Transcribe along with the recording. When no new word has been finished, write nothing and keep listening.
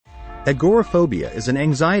Agoraphobia is an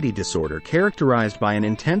anxiety disorder characterized by an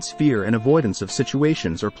intense fear and avoidance of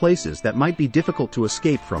situations or places that might be difficult to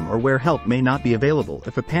escape from or where help may not be available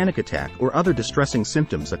if a panic attack or other distressing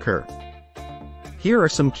symptoms occur. Here are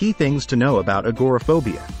some key things to know about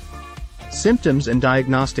agoraphobia. Symptoms and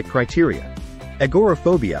diagnostic criteria.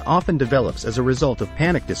 Agoraphobia often develops as a result of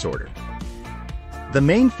panic disorder. The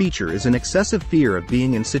main feature is an excessive fear of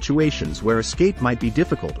being in situations where escape might be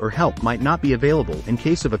difficult or help might not be available in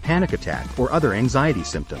case of a panic attack or other anxiety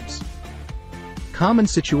symptoms. Common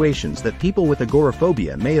situations that people with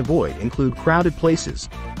agoraphobia may avoid include crowded places,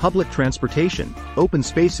 public transportation, open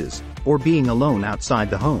spaces, or being alone outside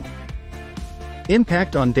the home.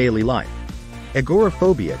 Impact on daily life.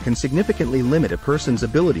 Agoraphobia can significantly limit a person's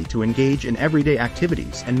ability to engage in everyday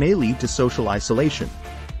activities and may lead to social isolation.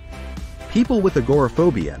 People with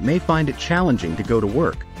agoraphobia may find it challenging to go to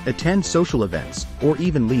work, attend social events, or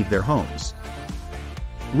even leave their homes.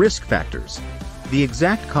 Risk factors. The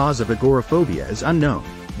exact cause of agoraphobia is unknown,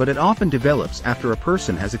 but it often develops after a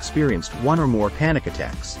person has experienced one or more panic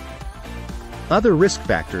attacks. Other risk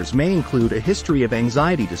factors may include a history of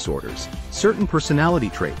anxiety disorders, certain personality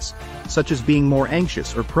traits, such as being more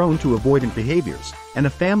anxious or prone to avoidant behaviors, and a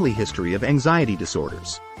family history of anxiety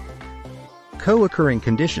disorders. Co-occurring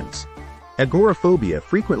conditions. Agoraphobia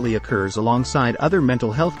frequently occurs alongside other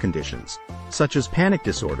mental health conditions, such as panic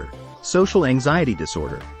disorder, social anxiety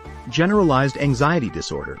disorder, generalized anxiety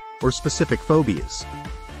disorder, or specific phobias.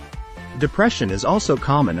 Depression is also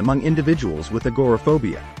common among individuals with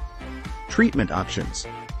agoraphobia. Treatment options.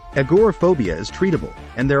 Agoraphobia is treatable,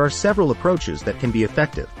 and there are several approaches that can be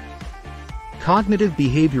effective. Cognitive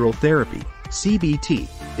behavioral therapy, CBT,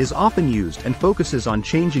 is often used and focuses on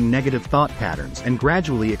changing negative thought patterns and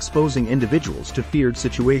gradually exposing individuals to feared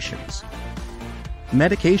situations.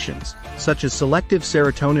 Medications, such as selective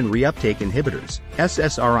serotonin reuptake inhibitors,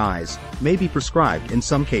 SSRIs, may be prescribed in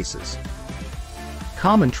some cases.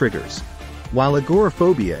 Common triggers. While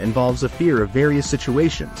agoraphobia involves a fear of various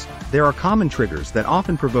situations, there are common triggers that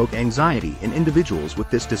often provoke anxiety in individuals with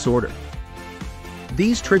this disorder.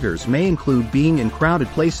 These triggers may include being in crowded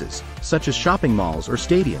places, such as shopping malls or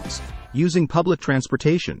stadiums, using public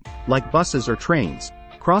transportation, like buses or trains,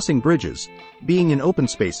 crossing bridges, being in open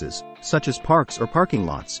spaces, such as parks or parking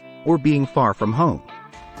lots, or being far from home.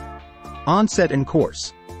 Onset and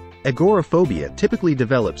course. Agoraphobia typically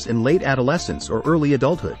develops in late adolescence or early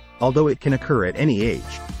adulthood, although it can occur at any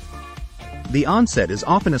age. The onset is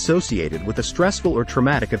often associated with a stressful or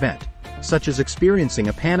traumatic event, such as experiencing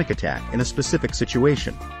a panic attack in a specific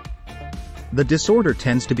situation. The disorder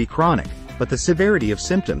tends to be chronic, but the severity of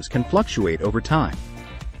symptoms can fluctuate over time.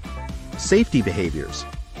 Safety behaviors.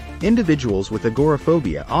 Individuals with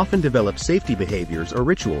agoraphobia often develop safety behaviors or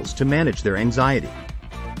rituals to manage their anxiety.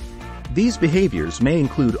 These behaviors may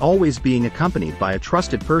include always being accompanied by a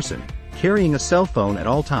trusted person, carrying a cell phone at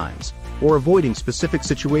all times, or avoiding specific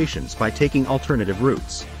situations by taking alternative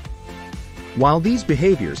routes. While these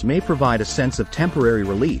behaviors may provide a sense of temporary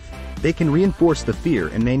relief, they can reinforce the fear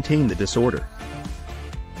and maintain the disorder.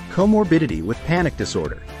 Comorbidity with panic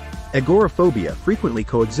disorder. Agoraphobia frequently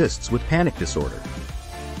coexists with panic disorder.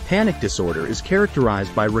 Panic disorder is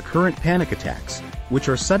characterized by recurrent panic attacks, which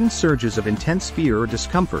are sudden surges of intense fear or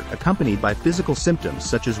discomfort accompanied by physical symptoms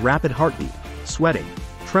such as rapid heartbeat, sweating,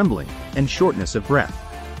 trembling, and shortness of breath.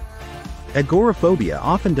 Agoraphobia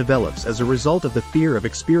often develops as a result of the fear of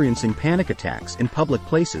experiencing panic attacks in public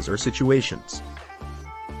places or situations.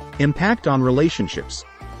 Impact on relationships.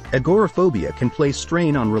 Agoraphobia can place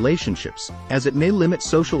strain on relationships, as it may limit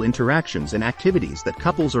social interactions and activities that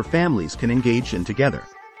couples or families can engage in together.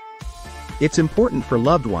 It's important for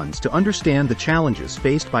loved ones to understand the challenges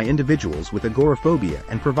faced by individuals with agoraphobia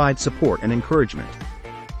and provide support and encouragement.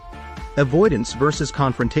 Avoidance versus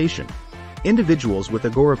confrontation. Individuals with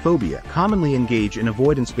agoraphobia commonly engage in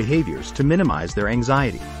avoidance behaviors to minimize their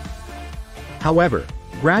anxiety. However,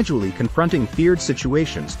 gradually confronting feared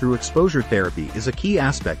situations through exposure therapy is a key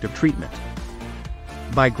aspect of treatment.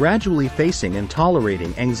 By gradually facing and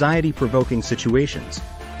tolerating anxiety-provoking situations,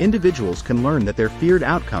 individuals can learn that their feared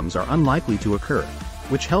outcomes are unlikely to occur,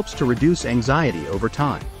 which helps to reduce anxiety over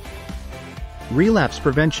time. Relapse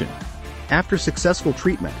prevention. After successful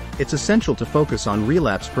treatment, it's essential to focus on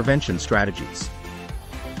relapse prevention strategies.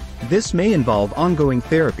 This may involve ongoing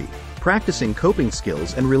therapy, practicing coping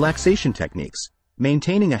skills and relaxation techniques,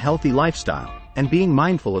 maintaining a healthy lifestyle, and being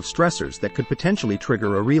mindful of stressors that could potentially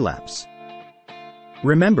trigger a relapse.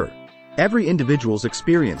 Remember, every individual's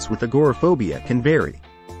experience with agoraphobia can vary.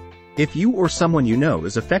 If you or someone you know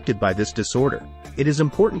is affected by this disorder, it is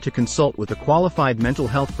important to consult with a qualified mental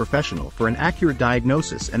health professional for an accurate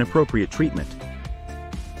diagnosis and appropriate treatment.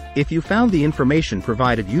 If you found the information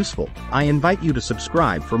provided useful, I invite you to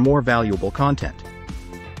subscribe for more valuable content.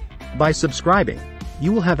 By subscribing,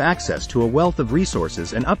 you will have access to a wealth of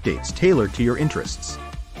resources and updates tailored to your interests.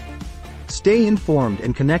 Stay informed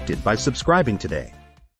and connected by subscribing today.